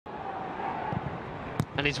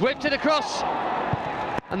And he's whipped it across.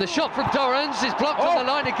 And the shot from Dorrans is blocked on the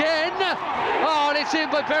line again. Oh, and it's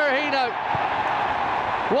in by Berahino.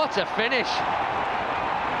 What a finish.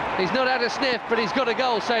 He's not had a sniff, but he's got a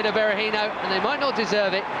goal, say to Berahino, and they might not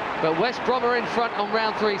deserve it, but West Brom are in front on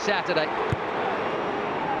round 3 Saturday.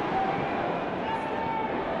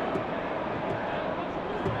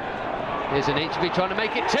 Here's Anichebe trying to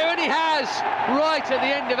make it 2, and he has, right at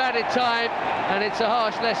the end of added time, and it's a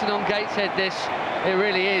harsh lesson on Gateshead, this. It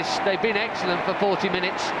really is. They've been excellent for 40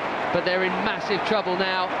 minutes, but they're in massive trouble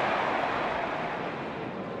now.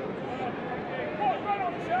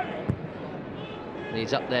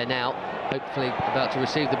 He's up there now, hopefully about to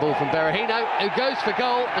receive the ball from Berahino, who goes for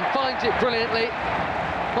goal and finds it brilliantly.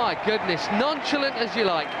 My goodness, nonchalant as you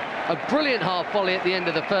like. A brilliant half volley at the end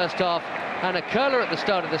of the first half and a curler at the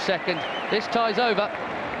start of the second. This ties over.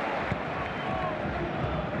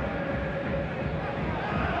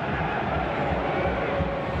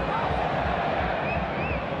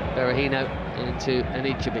 Berahino into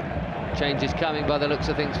Anichebe. Change is coming by the looks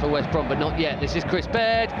of things for West Brom, but not yet. This is Chris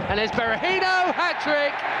Baird, and there's Berahino,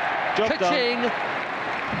 hat-trick! Ka-ching!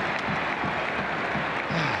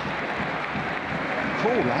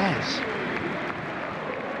 Poor lads.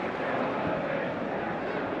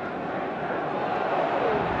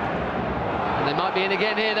 And they might be in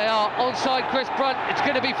again here, they are. Onside Chris Brunt, it's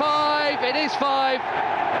going to be 5, it is 5,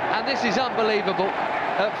 and this is unbelievable.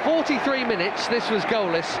 At 43 minutes, this was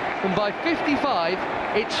goalless, and by 55,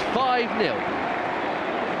 it's 5-0.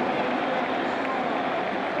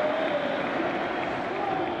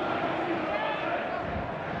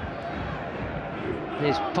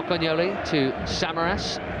 Here's Pocognoli to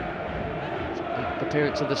Samaras. 8th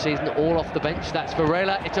appearance of the season, all off the bench. That's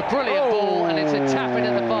Varela. It's a brilliant ball, and it's a tap-in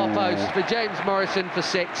at the far post for James Morrison for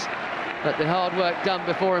 6. But the hard work done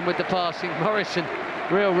before him with the passing. Morrison,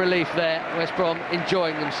 real relief there. West Brom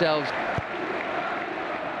enjoying themselves.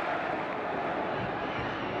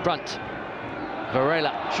 Brunt,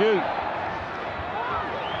 Varela, shoot.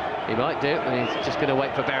 He might do, and he's just going to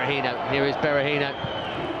wait for Berahino. Here is Berahino.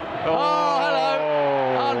 Oh,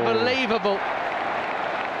 hello! Unbelievable.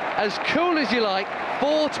 As cool as you like,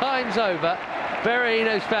 4 times over,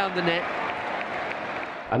 Berahino's found the net.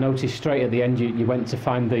 I noticed straight at the end you went to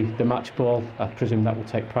find the match ball. I presume that will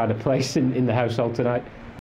take pride of place in the household tonight.